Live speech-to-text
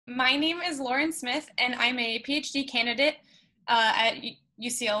My name is Lauren Smith, and I'm a PhD candidate at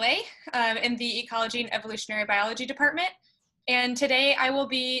UCLA in the Ecology and Evolutionary Biology department. And today I will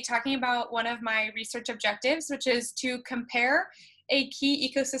be talking about one of my research objectives, which is to compare a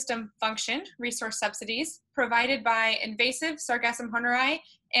key ecosystem function, resource subsidies, provided by invasive Sargassum horneri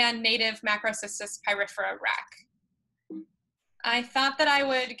and native Macrocystis pyrifera wrack. I thought that I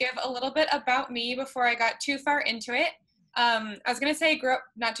would give a little bit about me before I got too far into it. I was going to say I grew up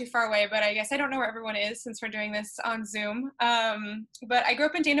not too far away, but I guess I don't know where everyone is since we're doing this on Zoom. But I grew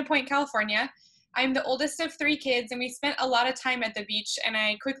up in Dana Point, California. I'm the oldest of three kids, and we spent a lot of time at the beach, and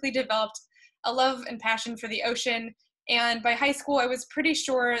I quickly developed a love and passion for the ocean. And by high school, I was pretty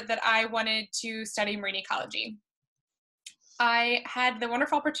sure that I wanted to study marine ecology. I had the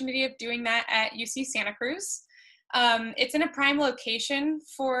wonderful opportunity of doing that at UC Santa Cruz. It's in a prime location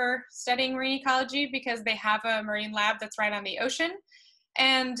for studying marine ecology because they have a marine lab that's right on the ocean.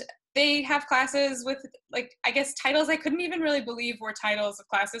 And they have classes with, like, I guess titles I couldn't even really believe were titles of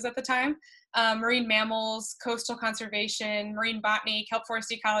classes at the time. Marine mammals, coastal conservation, marine botany, kelp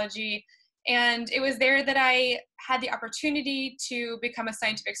forest ecology. And it was there that I had the opportunity to become a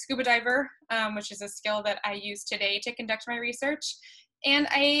scientific scuba diver, which is a skill that I use today to conduct my research. And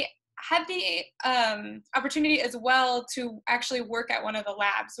I had the opportunity as well to actually work at one of the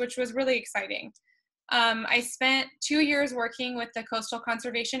labs, which was really exciting. I spent 2 years working with the Coastal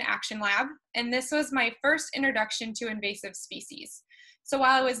Conservation Action Lab, and this was my first introduction to invasive species. So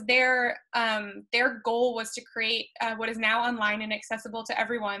while I was there, their goal was to create what is now online and accessible to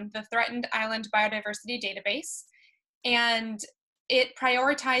everyone, the Threatened Island Biodiversity Database. And it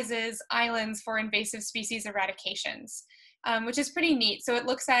prioritizes islands for invasive species eradications. Which is pretty neat. So it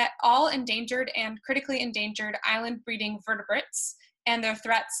looks at all endangered and critically endangered island breeding vertebrates and their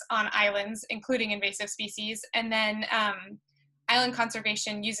threats on islands, including invasive species. And then island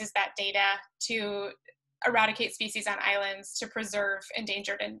conservation uses that data to eradicate species on islands to preserve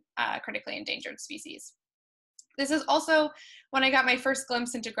endangered and critically endangered species. This is also when I got my first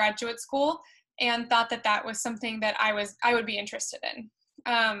glimpse into graduate school and thought that that was something that I would be interested in.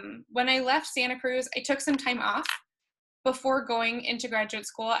 When I left Santa Cruz, I took some time off. Before going into graduate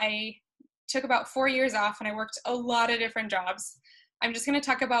school, I took about 4 years off and I worked a lot of different jobs. I'm just going to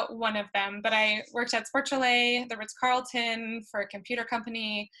talk about one of them, but I worked at Sport Chalet, the Ritz-Carlton, for a computer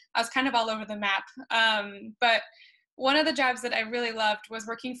company. I was kind of all over the map. But one of the jobs that I really loved was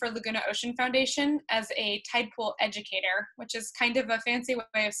working for Laguna Ocean Foundation as a tide pool educator, which is kind of a fancy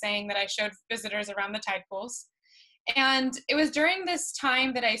way of saying that I showed visitors around the tide pools. And it was during this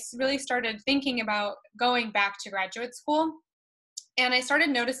time that I really started thinking about going back to graduate school. And I started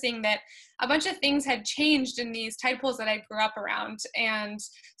noticing that a bunch of things had changed in these tide pools that I grew up around, and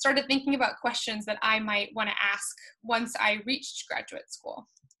started thinking about questions that I might want to ask once I reached graduate school.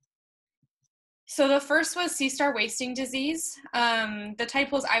 So the first was sea star wasting disease. The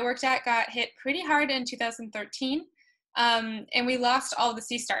tide pools I worked at got hit pretty hard in 2013. And we lost all the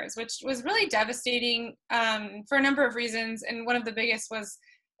sea stars, which was really devastating for a number of reasons. And one of the biggest was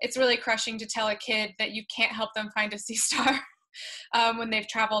it's really crushing to tell a kid that you can't help them find a sea star when they've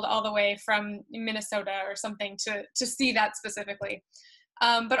traveled all the way from Minnesota or something to see that specifically.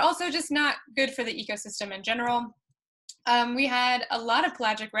 But also just not good for the ecosystem in general. We had a lot of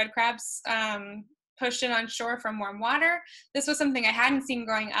pelagic red crabs pushed in on shore from warm water. This was something I hadn't seen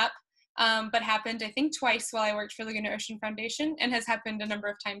growing up. But happened, I think, twice while I worked for Laguna Ocean Foundation, and has happened a number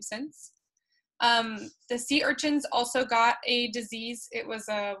of times since. The sea urchins also got a disease. It was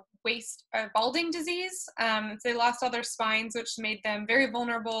a balding disease. So they lost all their spines, which made them very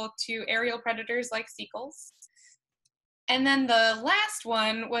vulnerable to aerial predators like seagulls. And then the last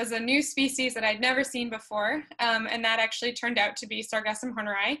one was a new species that I'd never seen before, and that actually turned out to be Sargassum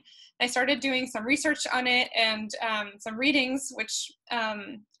horneri. I started doing some research on it and some readings, which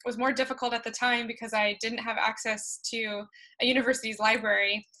was more difficult at the time because I didn't have access to a university's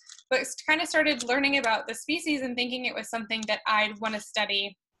library, but kind of started learning about the species and thinking it was something that I'd want to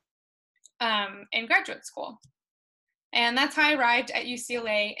study in graduate school. And that's how I arrived at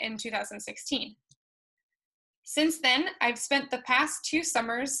UCLA in 2016. Since then, I've spent the past 2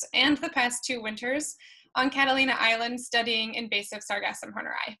 summers and the past 2 winters on Catalina Island studying invasive Sargassum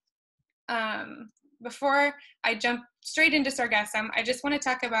horneri. Before I jump straight into Sargassum, I just want to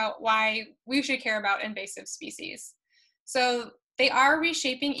talk about why we should care about invasive species. So they are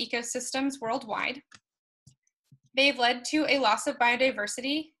reshaping ecosystems worldwide. They've led to a loss of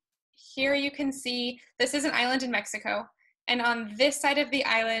biodiversity. Here you can see, this is an island in Mexico, and on this side of the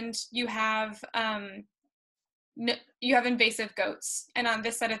island, you have invasive goats, and on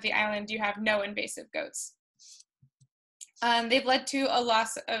this side of the island, you have no invasive goats. They've led to a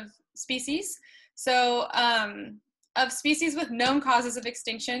loss of species. So of species with known causes of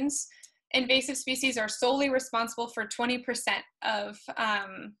extinctions, invasive species are solely responsible for 20%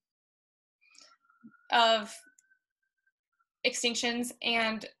 of extinctions,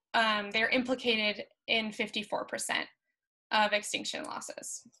 and they're implicated in 54% of extinction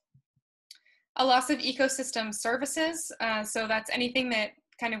losses. A loss of ecosystem services, so that's anything that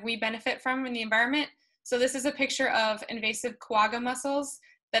kind of we benefit from in the environment. So this is a picture of invasive quagga mussels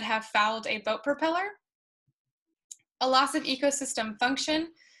that have fouled a boat propeller. A loss of ecosystem function.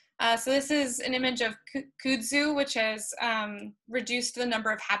 So this is an image of kudzu, which has reduced the number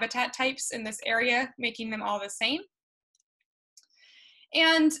of habitat types in this area, making them all the same.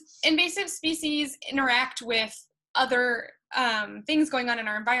 And invasive species interact with other things going on in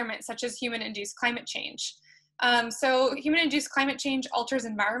our environment, such as human-induced climate change. So human-induced climate change alters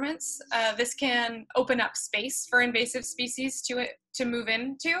environments. This can open up space for invasive species to move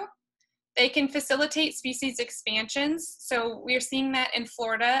into. They can facilitate species expansions. So we're seeing that in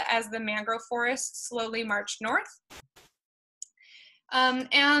Florida as the mangrove forests slowly march north.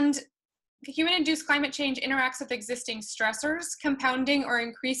 And human-induced climate change interacts with existing stressors, compounding or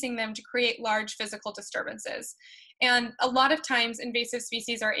increasing them to create large physical disturbances. And a lot of times invasive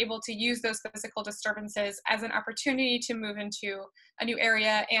species are able to use those physical disturbances as an opportunity to move into a new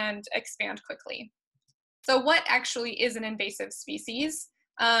area and expand quickly. So what actually is an invasive species?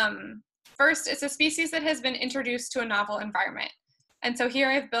 First, it's a species that has been introduced to a novel environment. And so here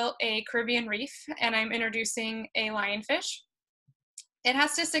I've built a Caribbean reef and I'm introducing a lionfish. It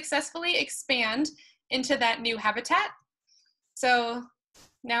has to successfully expand into that new habitat. So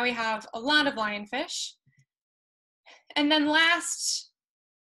now we have a lot of lionfish. And then last,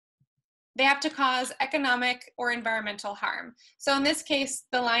 they have to cause economic or environmental harm. So in this case,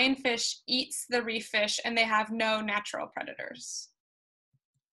 the lionfish eats the reef fish and they have no natural predators.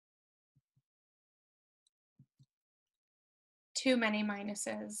 Too many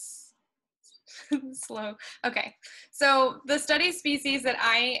minuses. Slow. Okay, so the study species that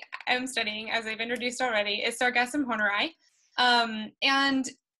I am studying, as I've introduced already, is Sargassum horneri. And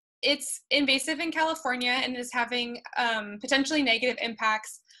it's invasive in California and is having potentially negative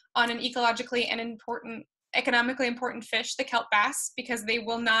impacts on an ecologically and economically important fish, the kelp bass, because they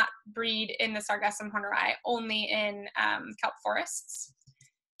will not breed in the Sargassum horneri, only in kelp forests.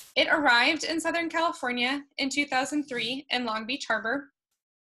 It arrived in Southern California in 2003 in Long Beach Harbor.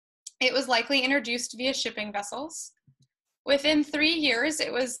 It was likely introduced via shipping vessels. Within 3 years,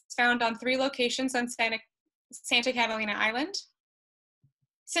 it was found on 3 locations on Santa Catalina Island.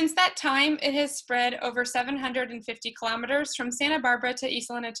 Since that time, it has spread over 750 kilometers from Santa Barbara to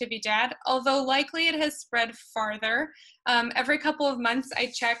Isla Natividad, although likely it has spread farther. Every couple of months,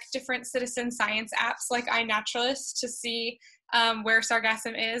 I check different citizen science apps like iNaturalist to see where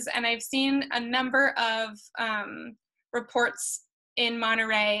Sargassum is, and I've seen a number of reports in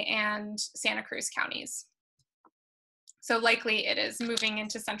Monterey and Santa Cruz counties. So likely it is moving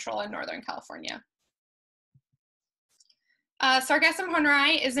into Central and Northern California. Sargassum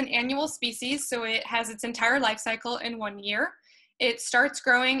horneri is an annual species, so it has its entire life cycle in 1 year. It starts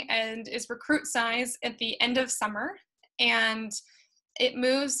growing and is recruit size at the end of summer, and it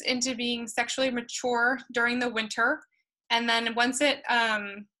moves into being sexually mature during the winter, and then once it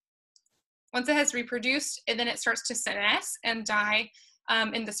has reproduced, then it starts to senesce and die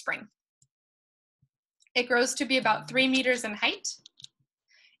in the spring. It grows to be about 3 meters in height.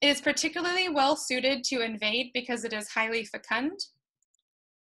 It is particularly well suited to invade because it is highly fecund.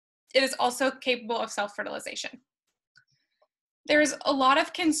 It is also capable of self-fertilization. There is a lot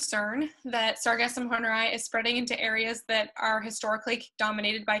of concern that Sargassum horneri is spreading into areas that are historically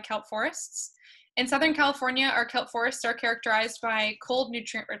dominated by kelp forests. In Southern California, our kelp forests are characterized by cold,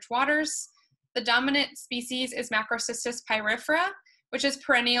 nutrient-rich waters. The dominant species is Macrocystis pyrifera, which is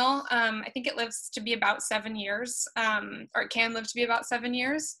perennial. I think it lives to be about 7 years, or it can live to be about 7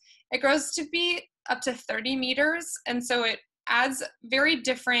 years. It grows to be up to 30 meters, and so it adds very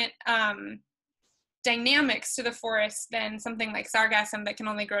different dynamics to the forest than something like Sargassum that can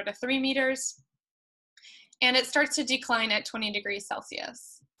only grow to 3 meters. And it starts to decline at 20 degrees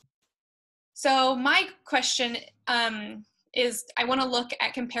Celsius. So my question is, I want to look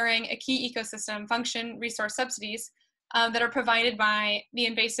at comparing a key ecosystem function resource subsidies that are provided by the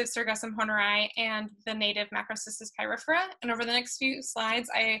invasive Sargassum horneri and the native Macrocystis pyrifera. And over the next few slides,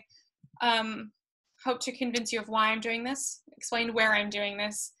 I hope to convince you of why I'm doing this, explain where I'm doing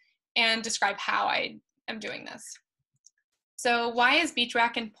this, and describe how I am doing this. So why is beach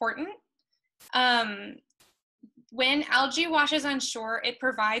wrack important? When algae washes on shore, it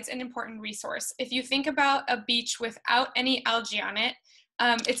provides an important resource. If you think about a beach without any algae on it,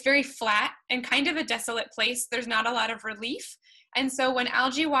 it's very flat and kind of a desolate place. There's not a lot of relief. And so when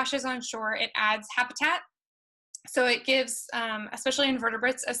algae washes on shore, it adds habitat. So it gives, especially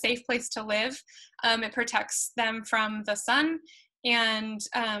invertebrates, a safe place to live. It protects them from the sun. And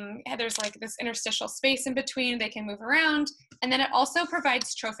there's like this interstitial space in between. They can move around. And then it also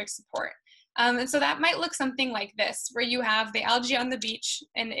provides trophic support. And so that might look something like this, where you have the algae on the beach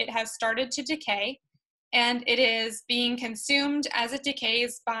and it has started to decay. And it is being consumed as it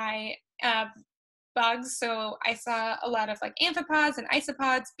decays by bugs. So I saw a lot of like amphipods and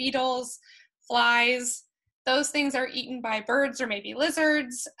isopods, beetles, flies. Those things are eaten by birds or maybe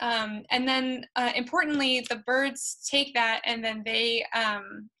lizards. And then importantly, the birds take that and then they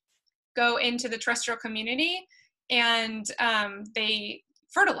go into the terrestrial community and they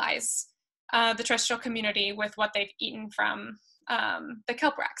fertilize the terrestrial community with what they've eaten from the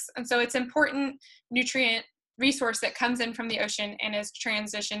kelp wracks. And so it's important nutrient resource that comes in from the ocean and is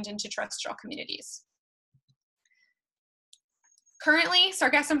transitioned into terrestrial communities. Currently,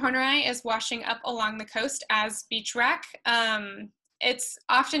 Sargassum horneri is washing up along the coast as beach wrack. It's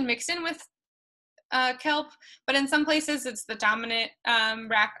often mixed in with kelp, but in some places it's the dominant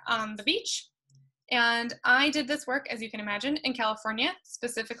wrack on the beach. And I did this work, as you can imagine, in California,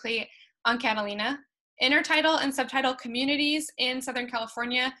 specifically on Catalina. Intertidal and subtidal communities in Southern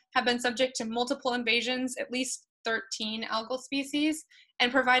California have been subject to multiple invasions, at least 13 algal species,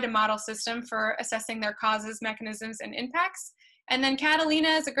 and provide a model system for assessing their causes, mechanisms, and impacts. And then Catalina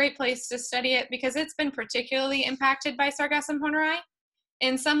is a great place to study it because it's been particularly impacted by Sargassum horneri.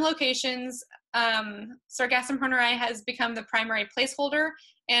 In some locations, Sargassum horneri has become the primary placeholder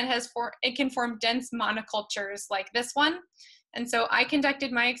and it can form dense monocultures like this one. And so I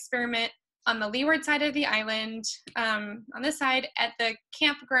conducted my experiment on the leeward side of the island, on this side at the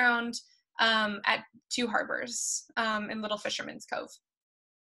campground at Two Harbors in Little Fisherman's Cove.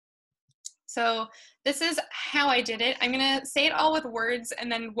 So this is how I did it. I'm gonna say it all with words and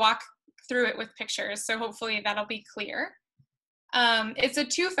then walk through it with pictures. So hopefully that'll be clear. It's a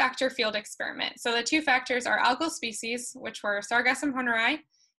two-factor field experiment. So the two factors are algal species, which were Sargassum horneri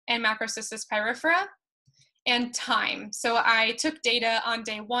and Macrocystis pyrifera, and time. So I took data on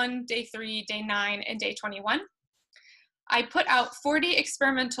day 1, day 3, day 9, and day 21. I put out 40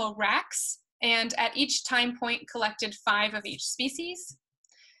 experimental wracks, and at each time point collected 5 of each species.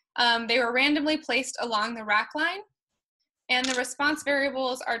 They were randomly placed along the wrack line, and the response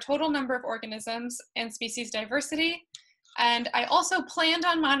variables are total number of organisms and species diversity. And I also planned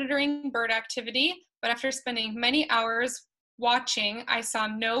on monitoring bird activity, but after spending many hours watching, I saw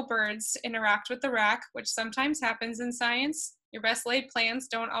no birds interact with the wrack, which sometimes happens in science. Your best laid plans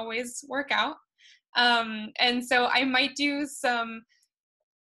don't always work out. And so I might do some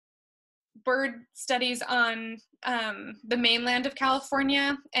bird studies on the mainland of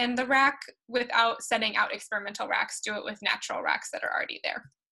California and the wrack without setting out experimental wracks, do it with natural wracks that are already there.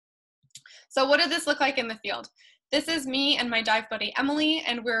 So what did this look like in the field? This is me and my dive buddy Emily,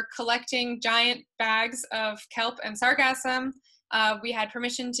 and we're collecting giant bags of kelp and sargassum. We had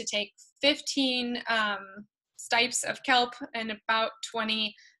permission to take 15 stipes of kelp and about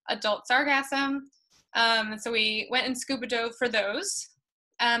 20 adult sargassum. So we went and scuba dove for those.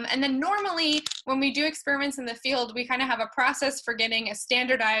 And then normally when we do experiments in the field, we kind of have a process for getting a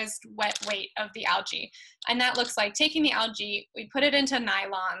standardized wet weight of the algae. And that looks like taking the algae, we put it into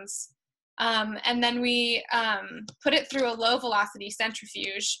nylons, and then we put it through a low velocity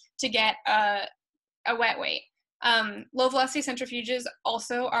centrifuge to get a wet weight. Low velocity centrifuges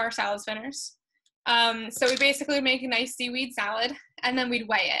also are salad spinners. So we basically make a nice seaweed salad and then we'd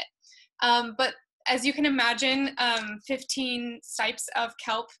weigh it. But as you can imagine, 15 stipes of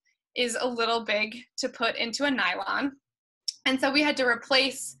kelp is a little big to put into a nylon. And so we had to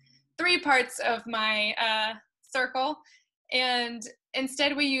replace 3 parts of my circle, and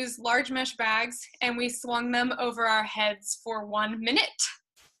instead we used large mesh bags and we swung them over our heads for 1 minute.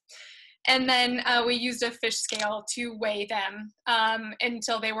 And then we used a fish scale to weigh them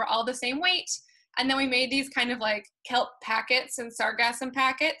until they were all the same weight. And then we made these kind of like kelp packets and sargassum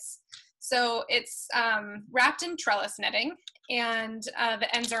packets. So it's wrapped in trellis netting, and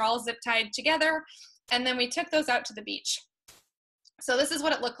the ends are all zip tied together. And then we took those out to the beach. So this is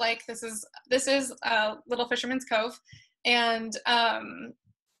what it looked like. This is Little Fisherman's Cove. And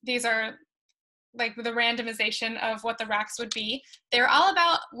these are like the randomization of what the wracks would be. They're all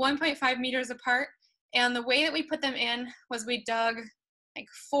about 1.5 meters apart. And the way that we put them in was we dug like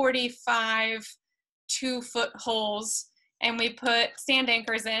 45 2-foot holes and we put sand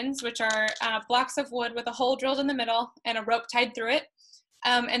anchors in, which are blocks of wood with a hole drilled in the middle and a rope tied through it.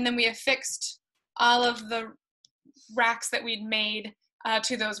 And then we affixed all of the racks that we'd made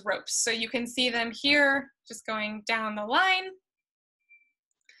to those ropes. So you can see them here, just going down the line.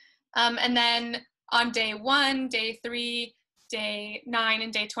 And then on day 1, day 3, day 9,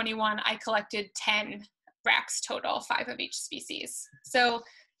 and day 21, I collected 10 racks total, 5 of each species. So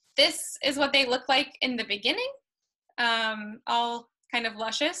this is what they look like in the beginning, all kind of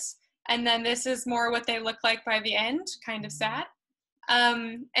luscious. And then this is more what they look like by the end, kind of sad.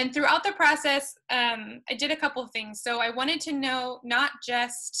 And throughout the process, I did a couple of things. So I wanted to know not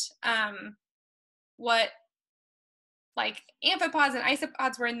just what like amphipods and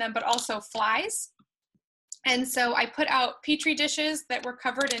isopods were in them, but also flies. And so I put out petri dishes that were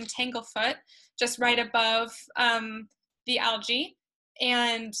covered in tanglefoot, just right above the algae,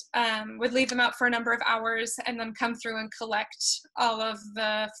 and would leave them out for a number of hours and then come through and collect all of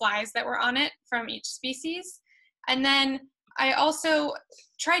the flies that were on it from each species. And then I also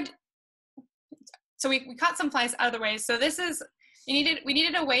tried, so we caught some flies out of the way. So this is, we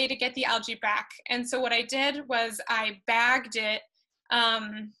needed a way to get the algae back. And so what I did was I bagged it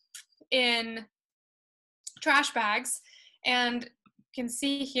in trash bags, and you can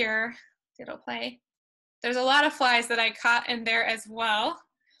see here, it'll play, there's a lot of flies that I caught in there as well.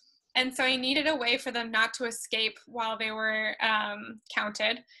 And so I needed a way for them not to escape while they were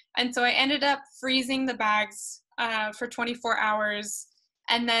counted. And so I ended up freezing the bags for 24 hours.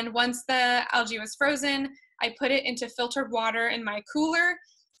 And then once the algae was frozen, I put it into filtered water in my cooler,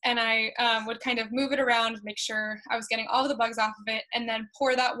 and I would kind of move it around, make sure I was getting all the bugs off of it, and then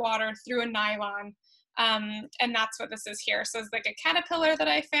pour that water through a nylon. And that's what this is here. So it's like a caterpillar that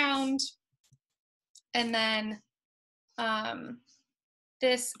I found. And then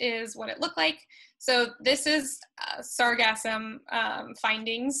this is what it looked like. So this is Sargassum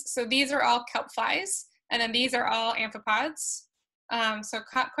findings. So these are all kelp flies, and then these are all amphipods. So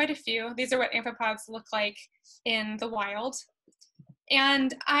caught quite a few. These are what amphipods look like in the wild.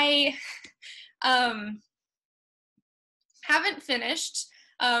 And I haven't finished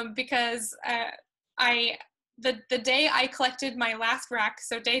because the day I collected my last rack,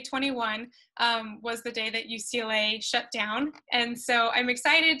 so day 21, was the day that UCLA shut down. And so I'm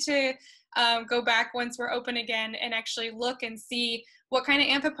excited to go back once we're open again and actually look and see what kind of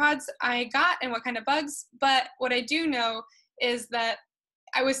amphipods I got and what kind of bugs. But what I do know is that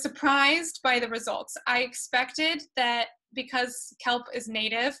I was surprised by the results. I expected that because kelp is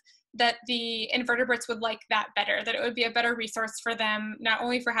native, that the invertebrates would like that better, that it would be a better resource for them, not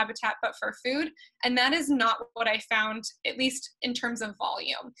only for habitat, but for food. And that is not what I found, at least in terms of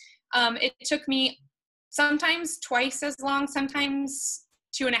volume. It took me sometimes twice as long, sometimes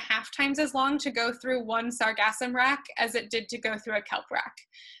 2.5 times as long to go through one Sargassum rack as it did to go through a kelp rack.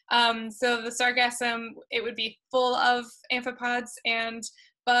 So the Sargassum, it would be full of amphipods and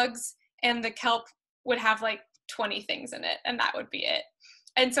bugs, and the kelp would have like 20 things in it, and that would be it.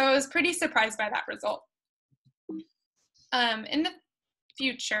 And so I was pretty surprised by that result. In the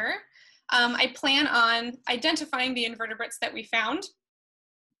future, I plan on identifying the invertebrates that we found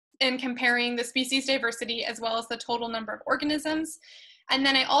and comparing the species diversity as well as the total number of organisms. And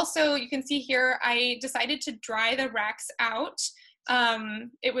then I also, you can see here, I decided to dry the racks out.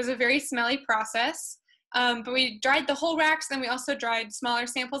 It was a very smelly process, but we dried the whole racks, then we also dried smaller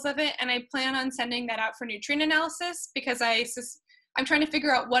samples of it, and I plan on sending that out for nutrient analysis because I'm trying to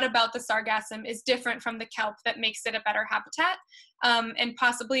figure out what about the Sargassum is different from the kelp that makes it a better habitat, and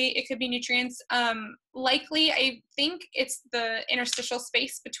possibly it could be nutrients. Likely, I think it's the interstitial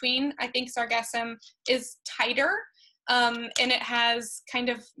space between. I think Sargassum is tighter, and it has kind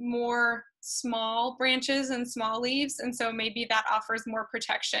of more small branches and small leaves, and so maybe that offers more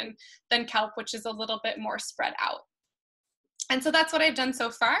protection than kelp, which is a little bit more spread out. And so that's what I've done so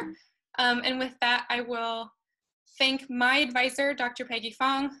far. And with that, I will thank my advisor, Dr. Peggy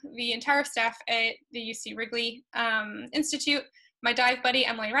Fong, the entire staff at the UC Wrigley Institute, my dive buddy,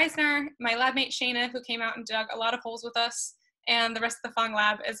 Emily Reisner, my lab mate, Shayna, who came out and dug a lot of holes with us, and the rest of the Fong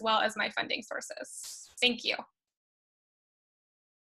lab, as well as my funding sources. Thank you.